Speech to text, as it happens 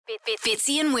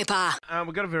Fitzy and Whipper.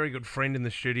 We've got a very good friend in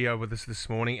the studio with us this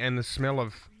morning, and the smell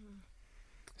of...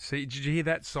 See, did you hear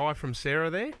that sigh from Sarah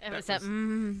there?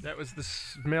 That was the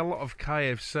smell of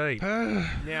KFC.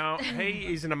 Now,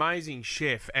 he is an amazing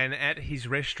chef, and at his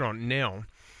restaurant now,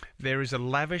 there is a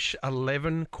lavish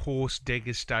 11-course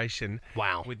degustation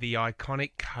with the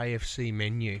iconic KFC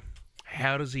menu.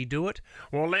 How does he do it?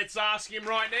 Well, let's ask him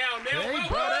right now. Nell, Hey,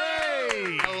 welcome.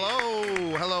 buddy!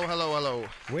 Hello.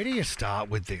 Where do you start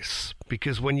with this?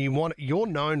 Because when you're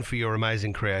known for your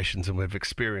amazing creations, and we've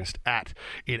experienced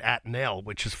it at Nell,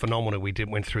 which is phenomenal. We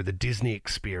went through the Disney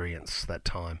experience that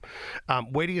time.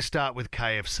 Where do you start with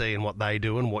KFC and what they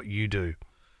do and what you do?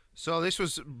 So this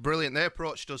was brilliant. They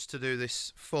approached us to do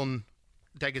this fun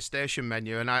degustation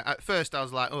menu, and at first I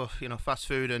was like, fast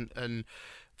food and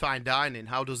fine dining,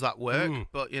 how does that work?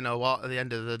 But you know what, at the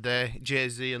end of the day,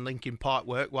 Jay-Z and Linkin Park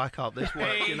work, why can't this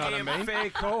work? You know what I mean?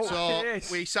 Fair call. So yes.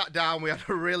 we sat down, we had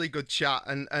a really good chat,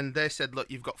 and they said,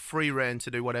 look, you've got free reign to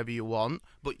do whatever you want,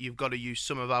 but you've got to use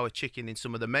some of our chicken in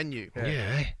some of the menu.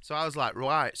 Yeah. So I was like,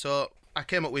 right. So I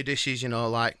came up with dishes,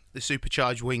 like the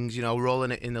supercharged wings,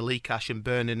 rolling it in the leek ash and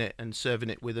burning it and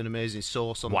serving it with an amazing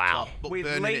sauce on the top, but With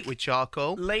burning it with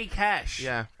charcoal. Leek hash.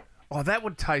 Yeah. Oh, that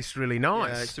would taste really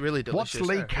nice. Yeah, it's really delicious. What's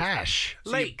leek hash?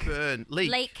 So you Leek. burn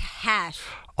leek. Lake hash.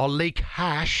 Oh, leek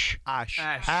hash. Ash.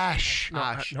 Ash. Ash.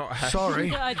 Not hash.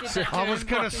 Sorry. I did that I was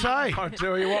going to say. I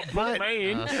tell you what, put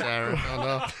me in. Oh, Sarah.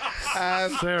 Oh,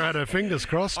 no. Sarah had her fingers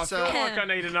crossed. I feel like I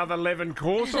need another 11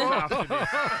 courses after this.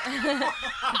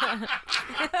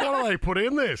 What do they put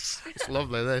in this? It's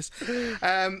lovely, this.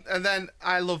 And then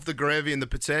I love the gravy and the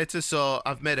potatoes, so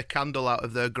I've made a candle out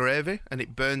of their gravy, and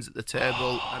it burns at the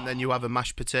table, and then you have a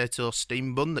mashed potato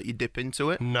steam bun that you dip into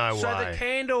it. No So way. the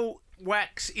candle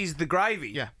wax is the gravy?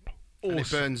 Yeah. And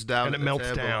it burns down. And at it the melts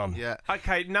table. down. Yeah.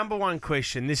 Okay, number one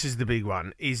question, this is the big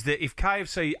one, is that if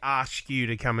KFC ask you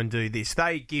to come and do this,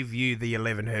 they give you the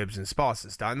 11 herbs and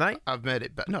spices, don't they? I've made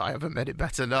it better. No, I haven't made it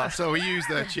better. No. So we use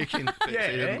their chicken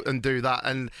Yeah. and do that.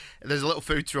 And there's a little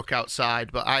food truck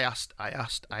outside. But I asked,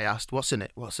 what's in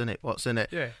it?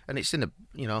 Yeah. And it's in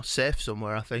a safe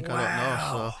somewhere. I think. I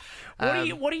don't know.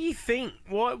 So What do you think?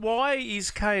 Why is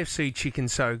KFC chicken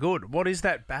so good? What is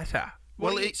that batter?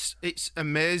 well, it's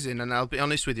amazing, and I'll be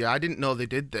honest with you. I didn't know they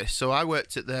did this. So I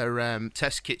worked at their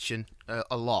test kitchen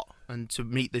a lot, and to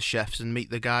meet the chefs and meet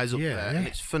the guys up there, and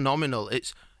it's phenomenal.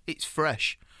 It's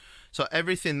fresh. So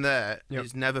everything there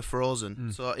is never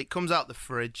frozen. So it comes out the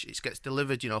fridge. It gets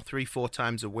delivered, 3-4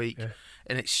 times a week,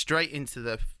 and it's straight into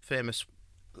the famous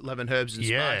 11 herbs and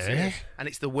spices. And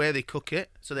it's the way they cook it.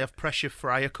 So they have pressure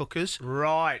fryer cookers.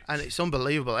 Right. And it's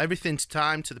unbelievable. Everything's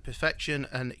timed to the perfection,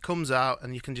 and it comes out,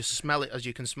 and you can just smell it as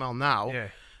you can smell now. Yeah.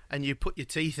 And you put your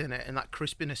teeth in it, and that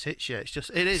crispiness hits you. It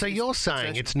is. So you're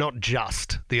saying it's not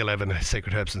just the 11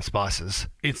 secret herbs and spices,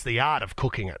 it's the art of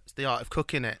cooking it. It's the art of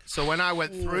cooking it. So when I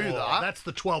went through that, That's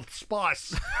the 12th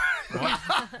spice.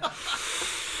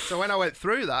 So when I went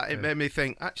through that, it made me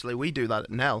think, actually, we do that at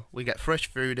Nell. We get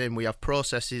fresh food in, we have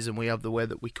processes, and we have the way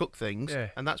that we cook things.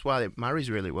 Yeah. And that's why it marries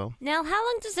really well. Now, how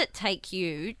long does it take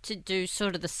you to do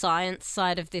sort of the science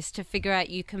side of this to figure out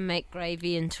you can make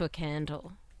gravy into a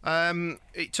candle?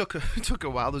 It took a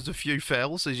while. There's a few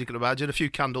fails, as you can imagine, a few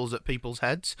candles at people's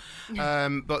heads.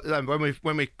 But then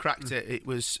when we cracked it, it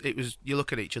was you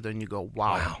look at each other and you go,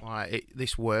 wow. Right,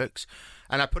 this works.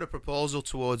 And I put a proposal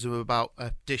towards them about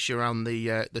a dish around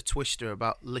the twister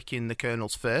about licking the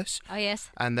Colonel's face. Oh, yes.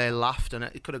 And they laughed, and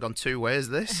it could have gone two ways,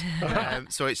 this.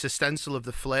 So it's a stencil of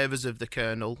the flavours of the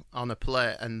Colonel on a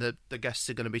plate, and the guests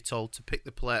are going to be told to pick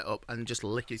the plate up and just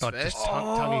lick his face. Just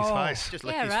tongue his face. Just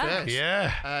lick Yeah, his right. face.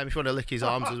 Yeah. If you want to lick his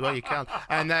arms as well, you can.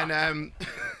 And then,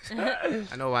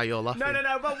 I know why you're laughing.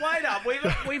 No, but wait up.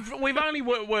 We've only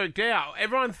worked out.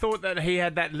 Everyone thought that he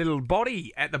had that little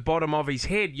body at the bottom of his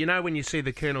head. You know when you see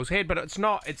the Colonel's head, but it's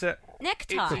not. It's a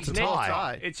Necktie. It's his a tie.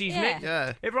 necktie. It's his Yeah. neck.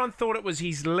 Yeah. Everyone thought it was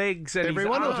his legs and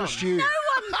Everyone his or arms. just you?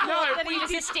 that we he was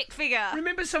did- a stick figure.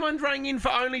 Remember someone rang in for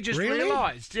only just Really?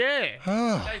 realised. Yeah.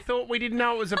 Oh. They thought we didn't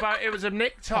know it was a I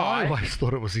necktie. always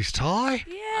thought it was his tie. I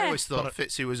Yeah. always thought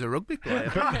Fitzy was a rugby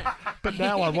player. But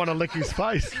now I want to lick his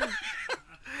face.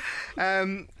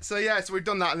 So we've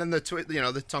done that, and then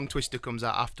the tongue twister comes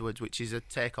out afterwards, which is a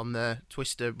take on the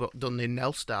twister but done in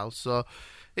Nell style. So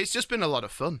it's just been a lot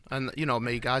of fun, and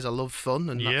me, guys, I love fun,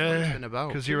 and that's what it's been about.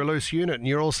 because you're a loose unit, and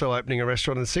you're also opening a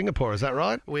restaurant in Singapore. Is that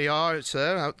right? We are,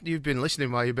 sir. You've been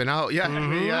listening while you've been out.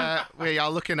 Yeah, we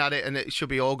are looking at it, and it should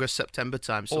be August, September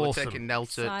time. So Awesome. we're taking Nell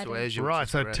to Exciting. Asia. which Right.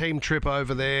 is So great. team trip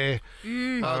over there.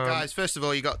 Well, guys, first of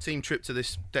all, you got a team trip to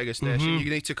this degustation. You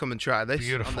need to come and try this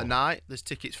Beautiful. on the night. There's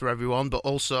tickets for everyone. everyone, but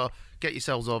also get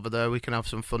yourselves over there. We can have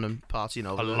some fun and partying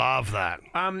over there. I love that.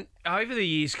 Over the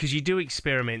years, because you do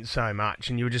experiment so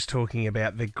much, and you were just talking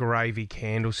about the gravy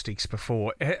candlesticks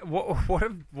before, what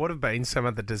have been some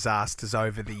of the disasters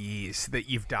over the years that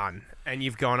you've done? And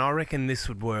you've gone, I reckon this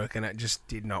would work, and it just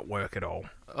did not work at all.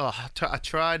 Oh, I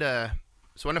tried...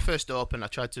 So when I first opened, I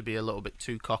tried to be a little bit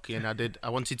too cocky, and I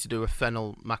wanted to do a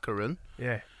fennel macaroon.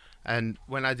 Yeah. And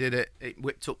when I did it, it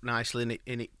whipped up nicely,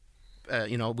 and it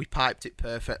we piped it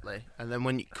perfectly. And then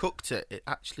when you cooked it, it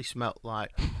actually smelled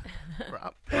like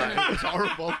crap. Like, it was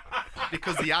horrible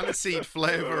because the aniseed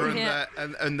flavour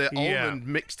and the almond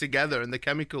mixed together, and the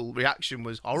chemical reaction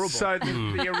was horrible. So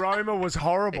the aroma was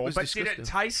horrible, but disgusting. did it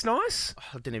taste nice?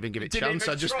 I didn't even give it a chance.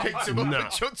 I just picked him up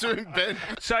and chucked him in bin.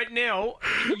 So Nell,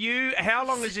 how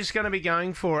long is this going to be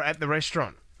going for at the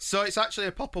restaurant? So it's actually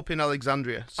a pop-up in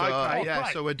Alexandria. So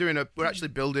great. so we're actually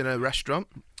building a restaurant.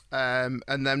 And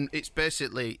then it's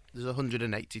basically, there's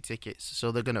 180 tickets,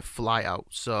 so they're going to fly out.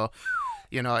 So,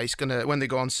 it's going to, when they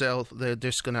go on sale, they're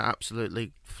just going to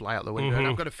absolutely fly out the window. And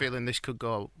I've got a feeling this could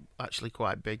go actually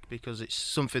quite big because it's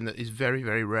something that is very,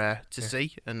 very rare to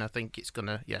see. And I think it's going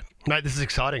to, Mate, this is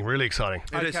exciting, really exciting.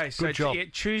 Okay, so Good job.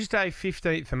 Tuesday,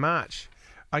 15th of March.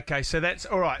 Okay, so that's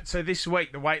all right. So this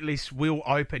week, the wait list will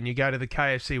open. You go to the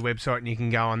KFC website and you can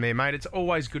go on there, mate. It's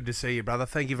always good to see you, brother.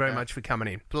 Thank you very much for coming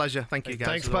in. Pleasure. Thank you, guys.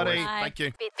 Thanks, buddy. Thank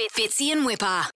you. Fitzy and Whipper.